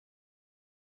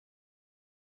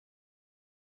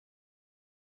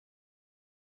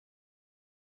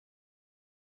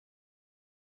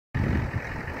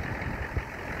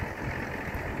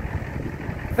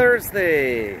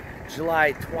Thursday,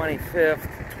 July 25th,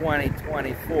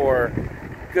 2024.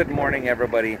 Good morning,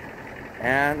 everybody.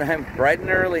 And I'm bright and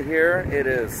early here. It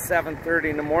is 7:30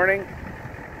 in the morning.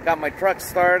 Got my truck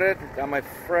started, got my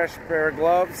fresh pair of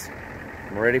gloves.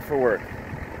 I'm ready for work.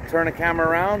 Turn the camera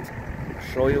around,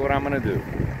 show you what I'm gonna do.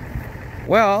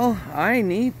 Well, I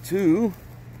need to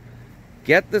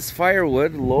get this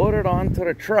firewood loaded onto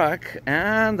the truck,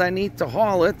 and I need to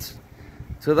haul it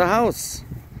to the house.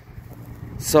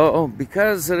 So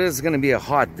because it is going to be a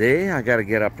hot day, I got to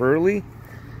get up early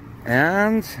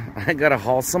and I got to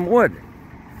haul some wood.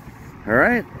 All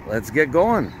right, let's get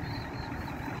going.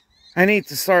 I need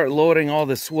to start loading all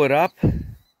this wood up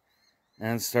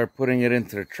and start putting it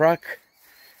into the truck.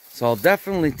 So I'll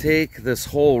definitely take this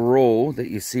whole row that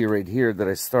you see right here that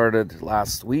I started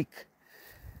last week.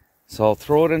 So I'll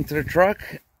throw it into the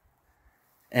truck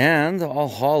and I'll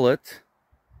haul it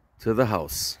to the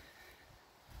house.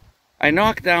 I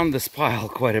knocked down this pile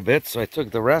quite a bit, so I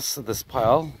took the rest of this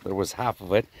pile, there was half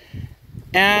of it,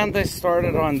 and I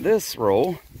started on this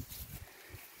row,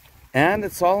 and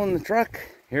it's all in the truck.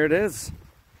 Here it is.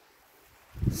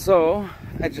 So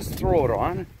I just throw it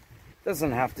on. It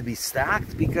doesn't have to be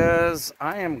stacked because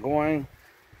I am going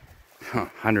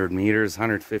 100 meters,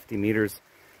 150 meters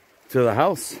to the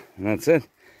house, and that's it.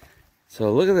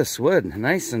 So look at this wood,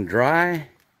 nice and dry.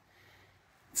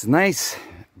 It's a nice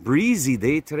breezy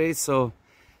day today, so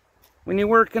when you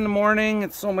work in the morning,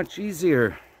 it's so much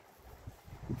easier.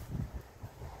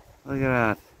 Look at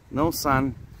that. No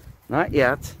sun, not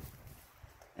yet.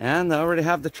 And I already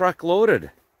have the truck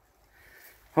loaded.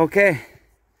 Okay,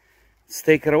 let's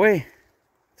take it away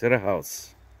to the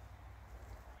house.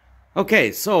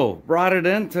 Okay, so brought it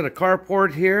into the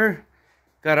carport here.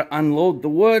 Got to unload the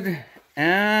wood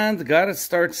and got to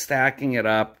start stacking it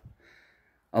up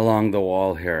along the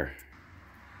wall here.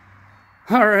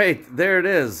 All right, there it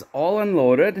is, all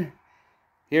unloaded.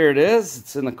 Here it is,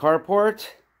 it's in the carport.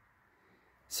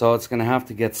 So it's gonna have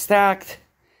to get stacked.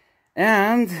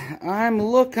 And I'm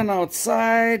looking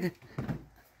outside.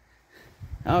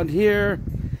 Out here,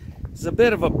 there's a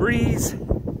bit of a breeze.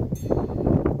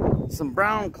 Some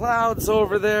brown clouds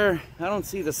over there. I don't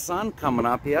see the sun coming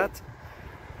up yet.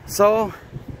 So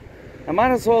I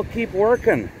might as well keep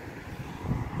working.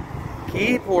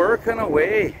 Keep working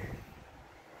away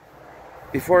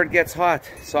before it gets hot.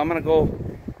 So I'm gonna go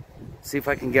see if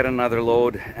I can get another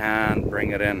load and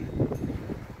bring it in.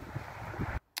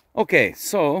 Okay,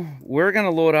 so we're gonna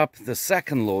load up the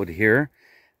second load here,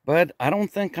 but I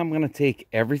don't think I'm gonna take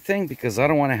everything because I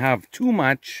don't want to have too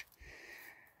much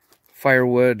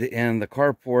firewood in the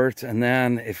carport, and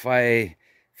then if I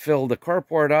fill the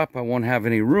carport up, I won't have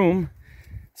any room.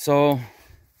 So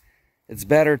it's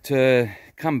better to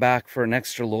come back for an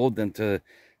extra load than to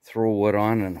throw wood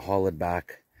on and haul it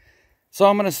back. So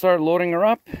I'm going to start loading her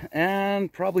up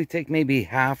and probably take maybe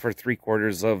half or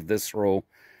 3/4 of this row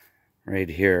right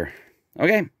here.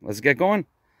 Okay, let's get going.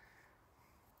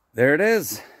 There it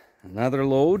is, another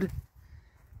load.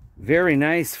 Very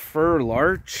nice fir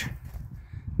larch,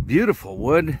 beautiful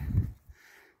wood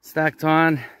stacked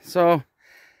on. So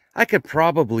I could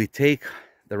probably take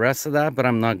the rest of that, but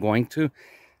I'm not going to.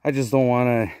 I just don't want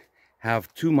to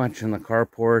have too much in the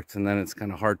carport, and then it's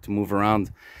kind of hard to move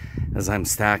around as I'm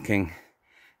stacking.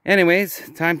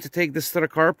 Anyways, time to take this to the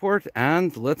carport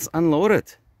and let's unload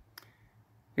it.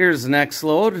 Here's the next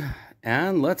load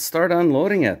and let's start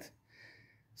unloading it.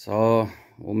 So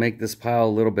we'll make this pile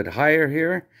a little bit higher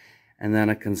here and then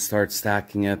I can start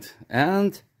stacking it.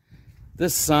 And the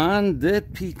sun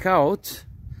did peek out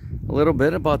a little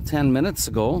bit about 10 minutes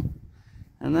ago,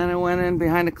 and then it went in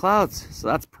behind the clouds, so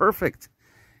that's perfect.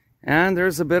 And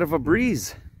there's a bit of a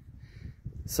breeze,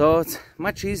 so it's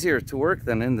much easier to work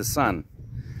than in the sun.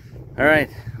 All right,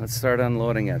 let's start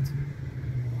unloading it.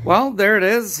 Well, there it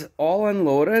is, all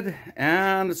unloaded,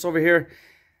 and it's over here.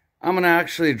 I'm gonna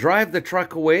actually drive the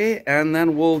truck away, and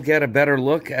then we'll get a better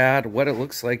look at what it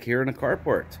looks like here in the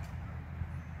carport.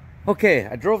 Okay,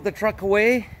 I drove the truck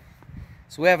away,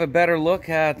 so we have a better look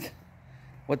at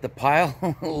what the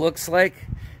pile looks like.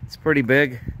 It's pretty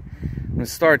big. I'm gonna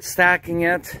start stacking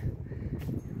it,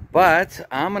 but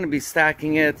I'm gonna be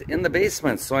stacking it in the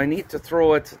basement, so I need to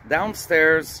throw it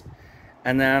downstairs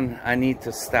and then I need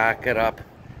to stack it up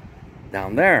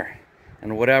down there,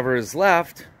 and whatever is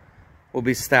left will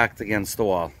be stacked against the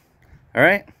wall. All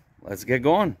right, let's get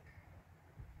going.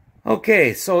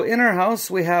 Okay, so in our house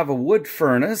we have a wood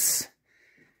furnace,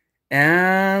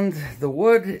 and the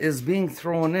wood is being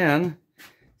thrown in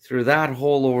through that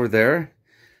hole over there.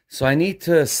 So I need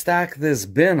to stack this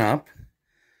bin up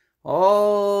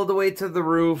all the way to the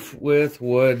roof with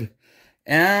wood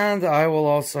And I will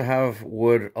also have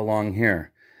wood along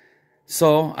here.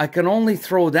 So I can only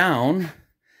throw down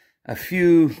a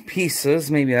few pieces,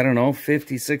 maybe, I don't know,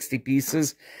 50, 60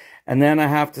 pieces. And then I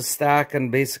have to stack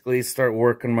and basically start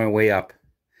working my way up.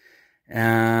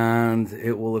 And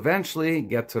it will eventually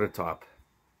get to the top.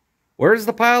 Where's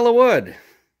the pile of wood?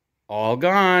 All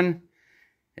gone.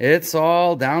 It's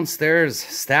all downstairs,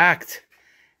 stacked.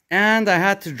 And I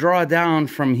had to draw down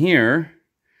from here.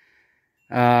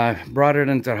 Brought it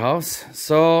into the house.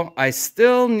 So I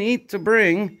still need to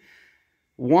bring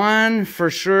one for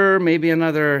sure, maybe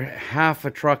another half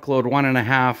a truckload,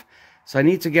 1.5. So I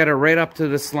need to get it right up to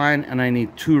this line, and I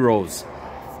need 2 rows.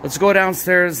 Let's go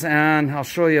downstairs and I'll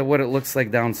show you what it looks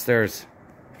like downstairs.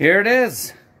 Here it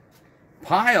is.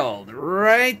 Piled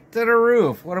right to the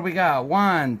roof. What do we got?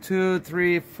 1, 2,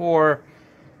 3, 4,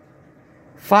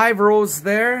 5 rows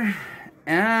there.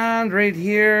 And right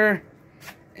here.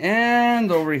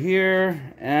 And over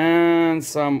here. And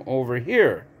some over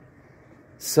here.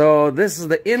 So this is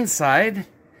the inside.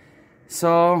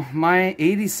 So my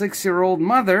 86-year-old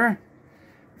mother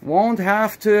won't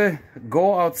have to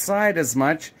go outside as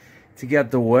much to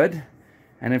get the wood.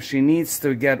 And if she needs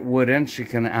to get wood in, she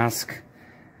can ask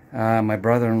my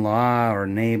brother-in-law or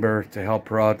neighbor to help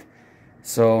her out.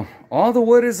 So all the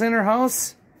wood is in her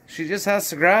house. She just has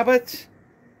to grab it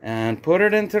and put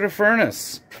it into the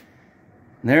furnace.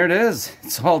 And there it is.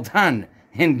 It's all done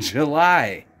in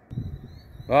July.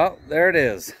 Well, there it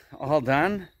is. All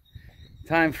done.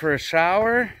 Time for a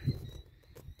shower.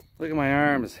 Look at my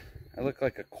arms. I look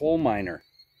like a coal miner.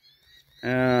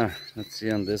 Let's see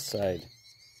on this side.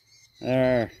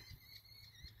 There.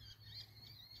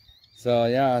 So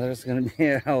yeah, there's going to be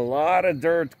a lot of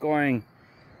dirt going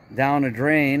down a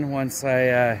drain once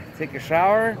I take a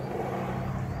shower.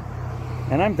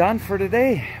 And I'm done for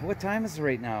today. What time is it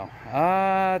right now?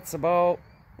 It's about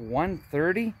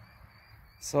 1:30.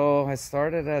 So I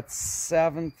started at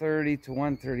 7:30 to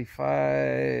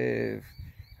 1:35.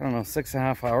 I don't know,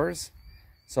 6.5 hours.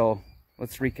 So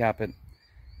let's recap it.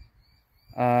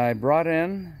 I brought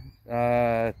in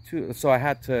so I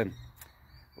had to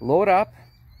load up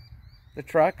the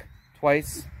truck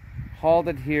twice, hauled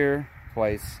it here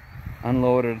twice,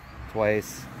 unloaded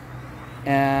twice,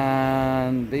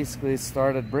 and basically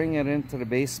started bringing it into the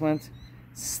basement,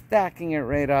 stacking it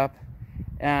right up.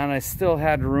 And I still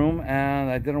had room, and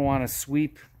I didn't want to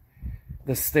sweep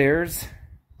the stairs,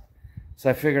 so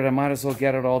I figured I might as well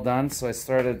get it all done. So I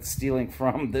started stealing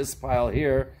from this pile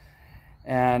here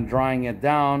and drawing it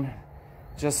down,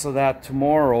 just so that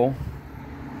tomorrow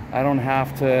I don't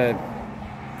have to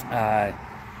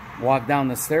walk down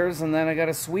the stairs and then I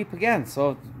gotta sweep again.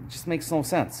 So it just makes no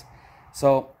sense.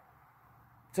 So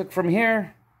took from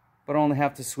here, but only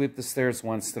have to sweep the stairs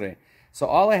once today. So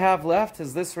all I have left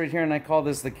is this right here, and I call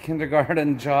this the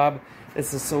kindergarten job.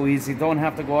 This is so easy. Don't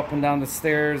have to go up and down the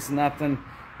stairs, nothing.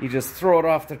 You just throw it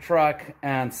off the truck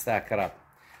and stack it up.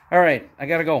 All right, I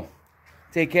gotta go.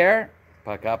 Take care.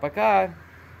 Пока-пока.